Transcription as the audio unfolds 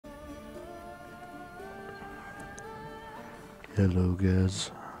Hello guys,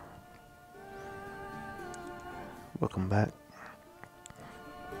 welcome back.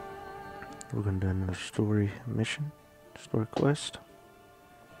 We're gonna do another story mission, story quest.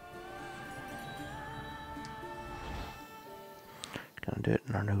 Gonna do it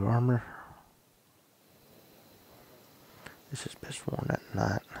in our new armor. This is best worn at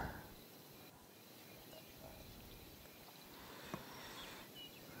night.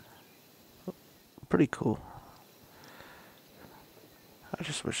 Pretty cool. I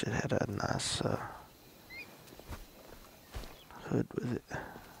just wish it had a nice hood with it.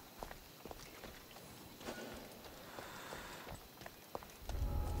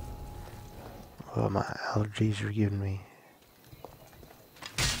 Well, my allergies are giving me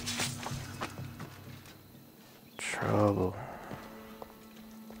trouble.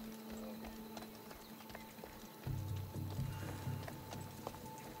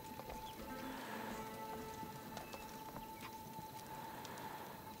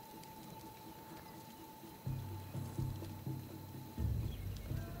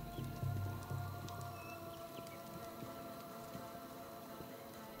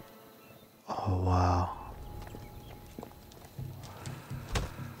 Oh wow.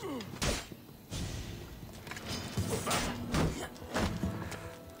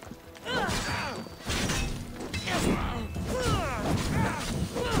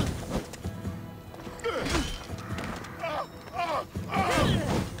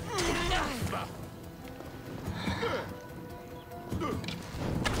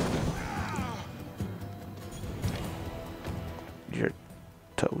 You're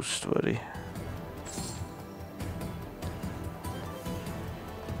toast, buddy.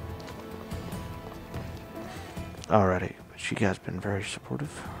 Alrighty, but you guys been very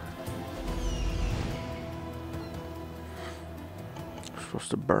supportive. We're supposed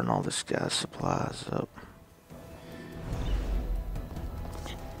to burn all this guy's supplies up.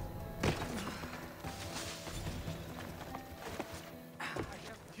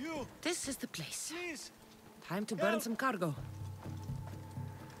 This is the place. Please, Time to burn some cargo.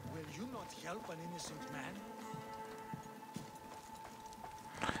 will you not help an innocent man?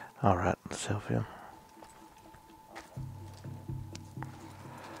 Alright, let's help him.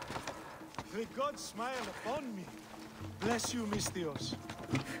 The gods smile upon me. Bless you, Mistios.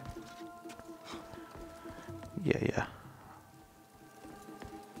 Yeah.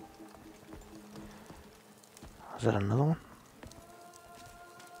 Is that another one?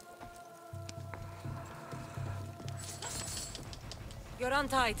 You're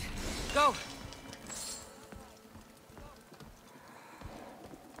untied. Go.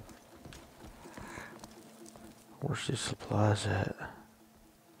 Where's the supplies at?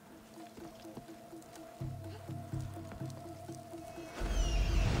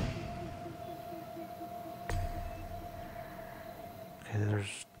 Okay,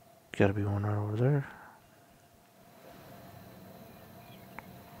 there's gotta be one right over there.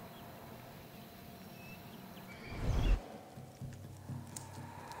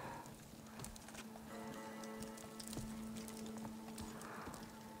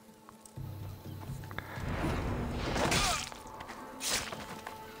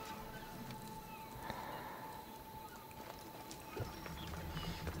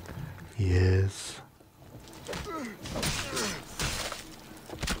 Yes.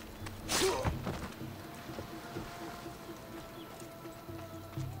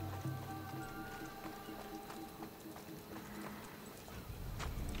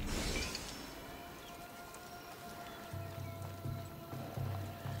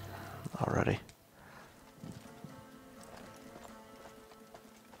 Alrighty.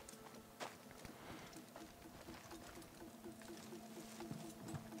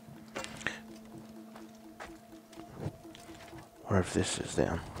 Or if this is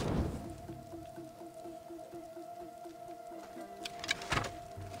them.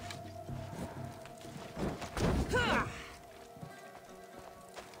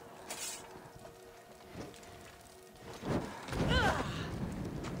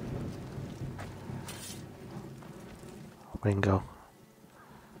 We can go.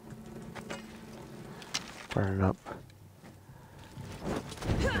 Burn it up.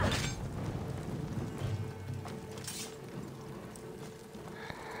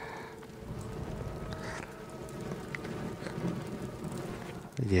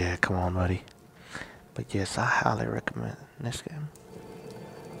 Yeah, come on, buddy. But yes, I highly recommend this game.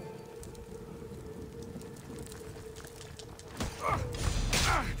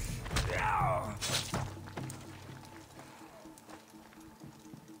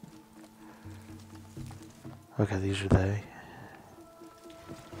 Okay, these are them.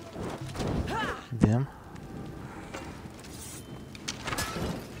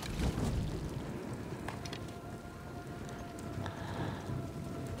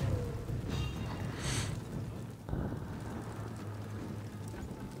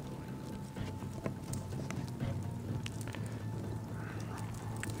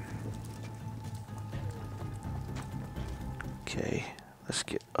 Okay, let's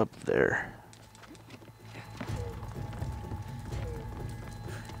get up there.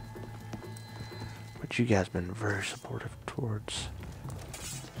 But you guys been very supportive towards.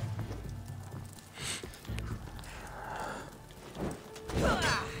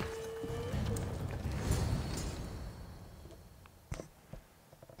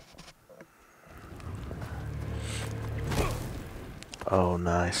 Oh,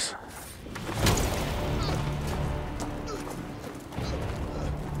 nice.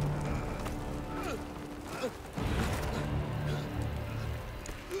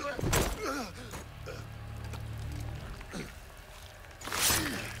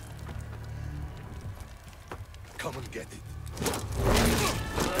 Come and get it.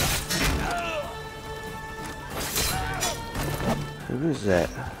 Who is that?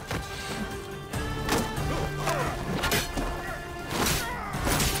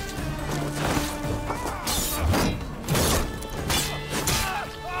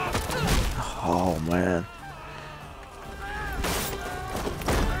 Oh man.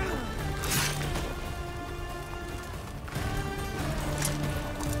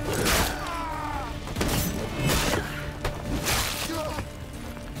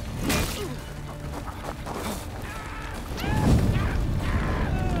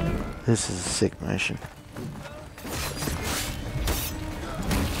 This is a sick mission.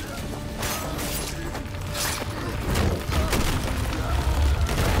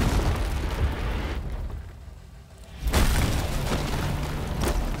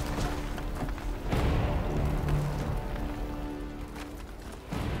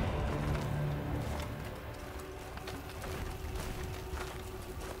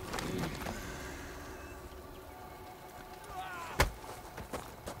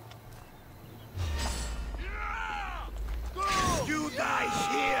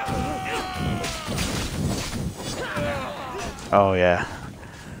 Oh yeah.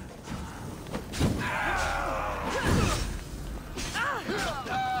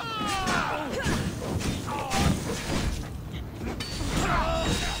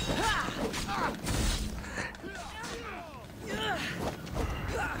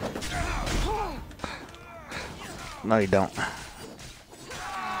 No, you don't.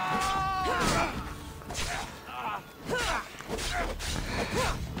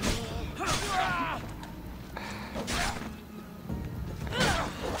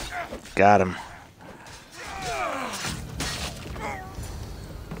 Got him.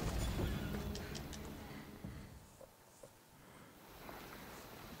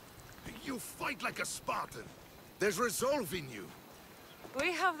 You fight like a Spartan. There's resolve in you.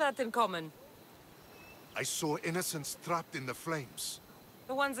 We have that in common. I saw innocents trapped in the flames.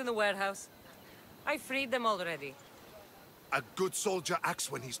 The ones in the warehouse. I freed them already. A good soldier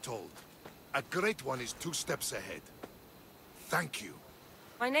acts when he's told. A great one is 2 steps ahead. Thank you.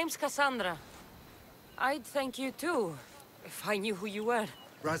 My name's Cassandra. I'd thank you too, if I knew who you were.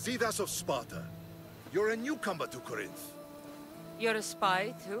 Razidas of Sparta. You're a newcomer to Corinth. You're a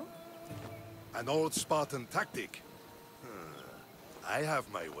spy too? An old Spartan tactic. I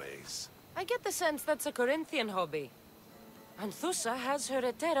have my ways. I get the sense that's a Corinthian hobby. Anthusa has her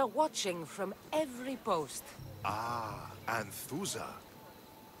Etera watching from every post. Ah, Anthusa.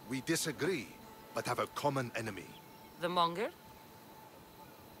 We disagree, but have a common enemy. The Monger?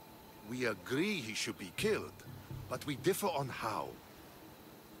 We agree he should be killed, but we differ on how.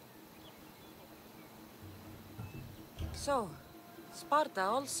 So, Sparta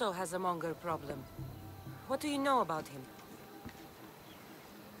also has a Monger problem. What do you know about him?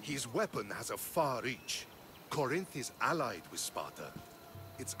 His weapon has a far reach. Corinth is allied with Sparta.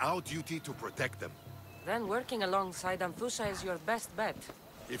 It's our duty to protect them. Then working alongside Anthusa is your best bet.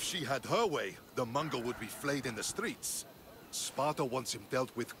 If she had her way, the Mongol would be flayed in the streets. Sparta wants him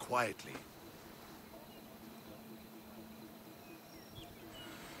dealt with quietly.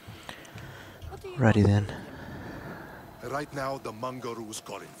 Righty then. Right now, the Mongol rules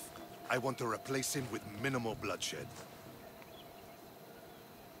Corinth. I want to replace him with minimal bloodshed.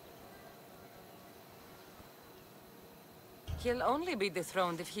 He'll only be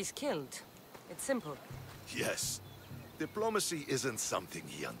dethroned if he's killed. It's simple. Yes. Diplomacy isn't something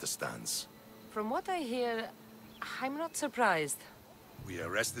he understands. From what I hear, I'm not surprised. We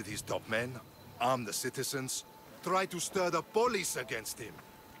arrested his top men, armed the citizens, tried to stir the police against him.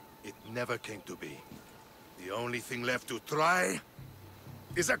 It never came to be. The only thing left to try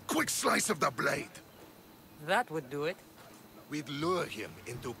is a quick slice of the blade. That would do it. We'd lure him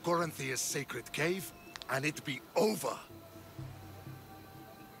into Corinthia's sacred cave, and it'd be over.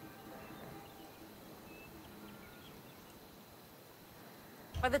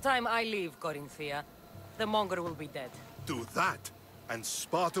 By the time I leave Corinthia, the Monger will be dead. Do that, and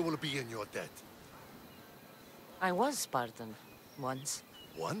Sparta will be in your debt. I was Spartan, once.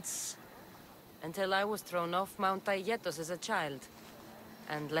 Once? Until I was thrown off Mount Aietos as a child,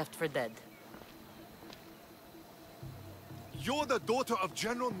 and left for dead. You're the daughter of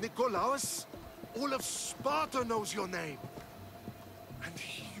General Nikolaos? All of Sparta knows your name. And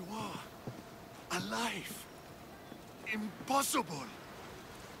here you are, alive. Impossible.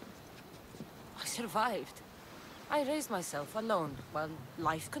 I survived. I raised myself alone, while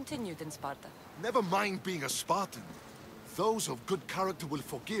life continued in Sparta. Never mind being a Spartan. Those of good character will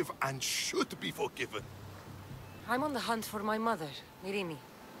forgive and should be forgiven. I'm on the hunt for my mother, Myrini.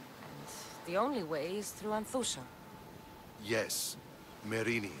 And the only way is through Anthusha. Yes,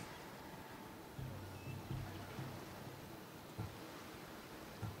 Merini.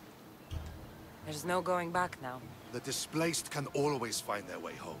 There's no going back now. The displaced can always find their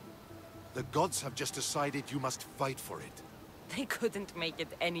way home. The gods have just decided you must fight for it. They couldn't make it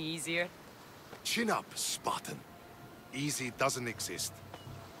any easier. Chin up, Spartan. Easy doesn't exist.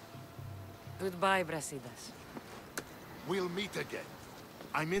 Goodbye, Brasidas. We'll meet again.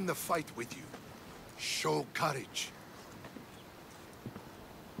 I'm in the fight with you. Show courage.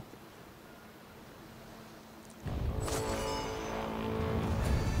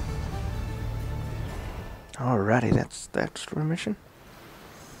 Alrighty, that's the extra mission.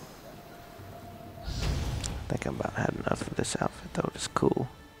 I think I'm about had enough of this outfit though. It's cool.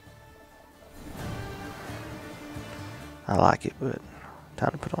 I like it, but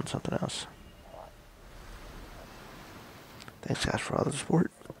time to put on something else. Thanks guys for all the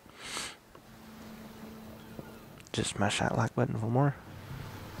support. Just smash that like button for more.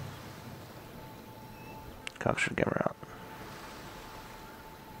 Cocksure Gamer out.